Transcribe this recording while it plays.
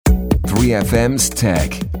3FM's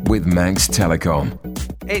Tech with Manx Telecom.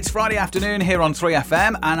 It's Friday afternoon here on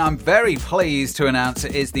 3FM, and I'm very pleased to announce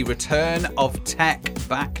it is the return of tech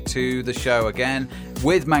back to the show again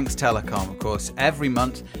with Manx Telecom. Of course, every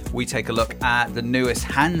month we take a look at the newest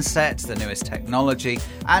handsets, the newest technology,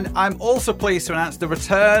 and I'm also pleased to announce the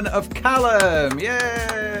return of Callum.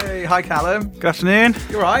 Yay! Hi, Callum. Good afternoon.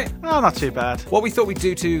 You all right? Oh, not too bad. What we thought we'd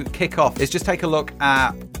do to kick off is just take a look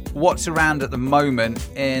at what's around at the moment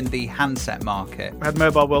in the handset market. We had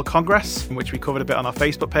Mobile World Congress, which we covered a bit on our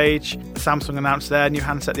Facebook page. Samsung announced their new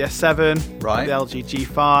handset, the S7, Right. the LG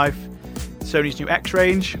G5, Sony's new X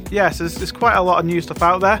range. Yes, there's quite a lot of new stuff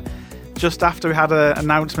out there. Just after we had an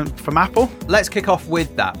announcement from Apple. Let's kick off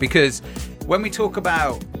with that, because when we talk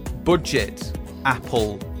about budget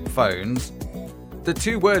Apple phones, the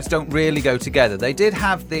two words don't really go together. They did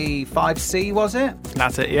have the 5C, was it?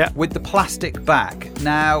 That's it, yeah. With the plastic back.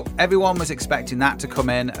 Now, everyone was expecting that to come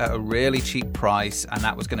in at a really cheap price, and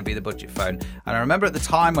that was going to be the budget phone. And I remember at the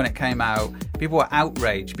time when it came out, people were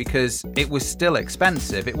outraged because it was still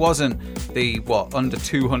expensive. It wasn't the, under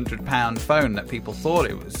 £200 phone that people thought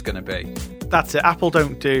it was going to be. That's it. Apple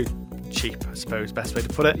don't do cheap, I suppose, best way to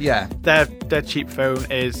put it. Yeah. Their cheap phone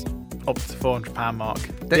is up to the £400 mark.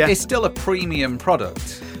 It's still a premium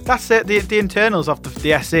product. That's it. The internals of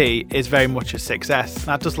the SE is very much a 6S.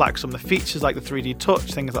 Now, it does lack some of the features like the 3D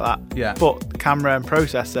touch, things like that. Yeah. But the camera and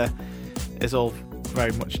processor is all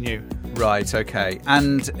very much new. Right, okay.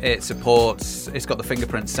 And it's got the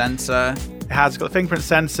fingerprint sensor. It's got the fingerprint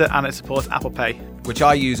sensor and it supports Apple Pay. Which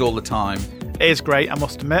I use all the time. It is great, I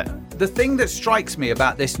must admit. The thing that strikes me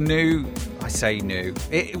about this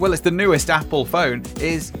it's the newest Apple phone,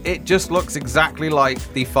 is it just looks exactly like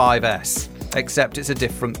the 5S, except it's a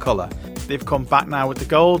different colour. They've come back now with the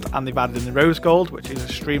gold, and they've added in the rose gold, which is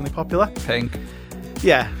extremely popular. Pink.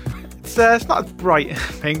 Yeah. It's not a bright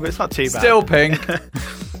pink, but it's not too bad. Still pink.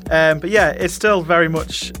 But yeah, it's still very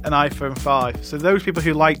much an iPhone 5. So those people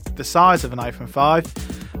who like the size of an iPhone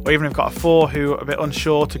 5, or even have got a 4 who are a bit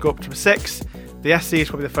unsure to go up to a 6, the SE is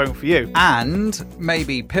probably the phone for you. And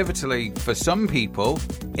maybe pivotally for some people,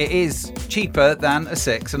 it is cheaper than a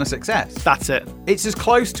 6 and a 6S. That's it. It's as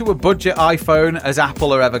close to a budget iPhone as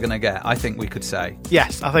Apple are ever going to get, I think we could say.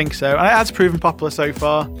 Yes, I think so. And it has proven popular so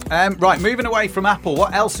far. Right, moving away from Apple,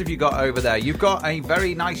 what else have you got over there? You've got a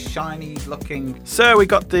very nice, shiny looking... So we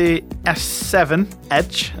got the S7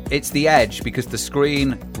 Edge. It's the Edge because the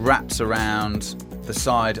screen wraps around the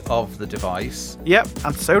side of the device. Yep,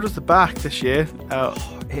 and so does the back this year.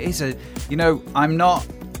 It is I'm a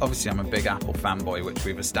big Apple fanboy, which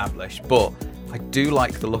we've established, but I do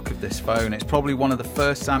like the look of this phone. It's probably one of the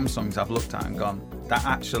first Samsungs I've looked at and gone, that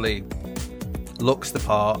actually looks the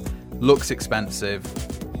part, looks expensive,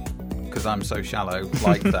 because I'm so shallow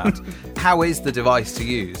like that. How is the device to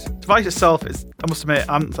use? The device itself is, I must admit,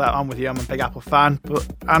 I'm with you, I'm a big Apple fan, but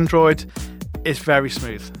Android is very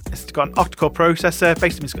smooth. It's got an octa-core processor.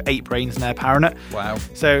 Basically, it's got 8 brains in there powering it. Wow.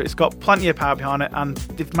 So it's got plenty of power behind it, and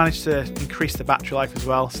they've managed to increase the battery life as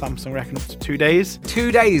well. Samsung reckon up to 2 days.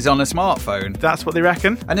 2 days on a smartphone? That's what they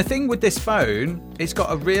reckon. And the thing with this phone, it's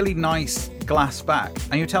got a really nice glass back.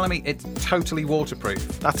 And you're telling me it's totally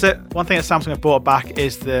waterproof? That's it. One thing that Samsung have brought back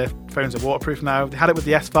is the phones are waterproof now. They had it with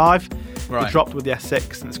the S5. Right. They dropped with the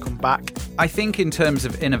S6 and it's come back. I think in terms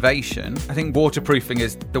of innovation, I think waterproofing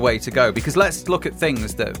is the way to go, because let's look at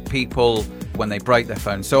things that people, when they break their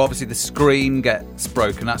phone, so obviously the screen gets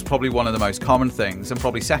broken, that's probably one of the most common things, and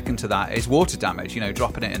probably second to that is water damage,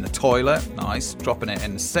 dropping it in the toilet, nice, dropping it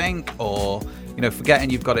in the sink, or, forgetting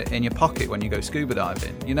you've got it in your pocket when you go scuba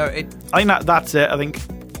diving. I think that's it. I think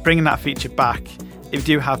bringing that feature back, if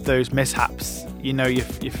you do have those mishaps,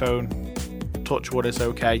 your phone, touch wood, is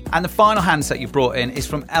okay. And the final handset you brought in is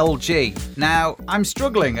from LG. Now, I'm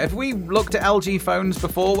struggling. Have we looked at LG phones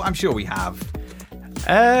before? I'm sure we have.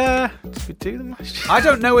 Did we do them last year? I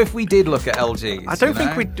don't know if we did look at LGs. I don't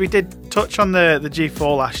think we did touch on the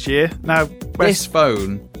G4 last year. Now, this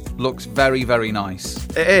phone looks very, very nice.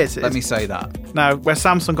 It is. Let me say that. Now, where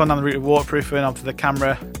Samsung gone down the route of waterproofing onto the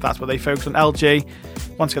camera, that's what they focus on. LG,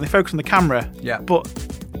 once again, they focus on the camera. Yeah. But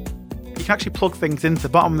you can actually plug things into the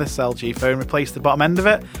bottom of this LG phone, replace the bottom end of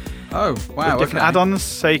it. Oh, wow. With different add-ons.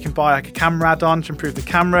 So you can buy like a camera add-on to improve the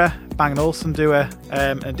camera. Bang & Olufsen do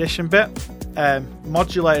an addition bit.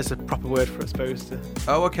 Modular is a proper word for it, supposed to.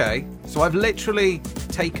 Oh, okay. So I've literally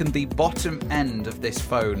taken the bottom end of this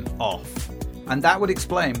phone off. And that would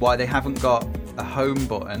explain why they haven't got a home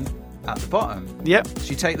button at the bottom. Yep.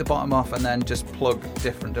 So you take the bottom off and then just plug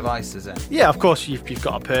different devices in. Yeah, of course you've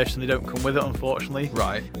got a Persian. They don't come with it, unfortunately.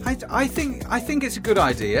 Right. I think it's a good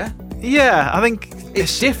idea. Yeah, I think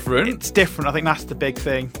It's different. It's different. I think that's the big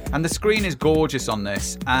thing. And the screen is gorgeous on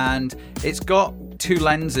this, and it's got 2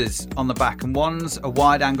 lenses on the back, and one's a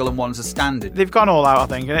wide angle and one's a standard. They've gone all out, I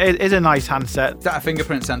think. It is a nice handset. Is that a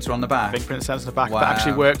fingerprint sensor on the back? Fingerprint sensor on the back. Wow. That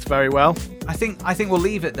actually worked very well. I think we'll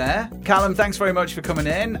leave it there. Callum, thanks very much for coming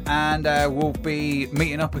in, and we'll be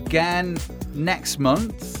meeting up again next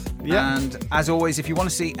month. Yeah. And as always, if you want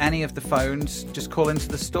to see any of the phones, just call into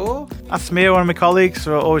the store. That's me or one of my colleagues.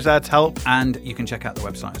 We're always there to help. And you can check out the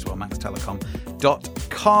website as well,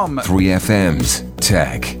 manxtelecom.com. 3FM's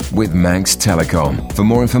Tech with Manx Telecom. For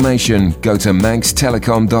more information, go to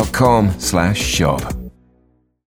manxtelecom.com/shop.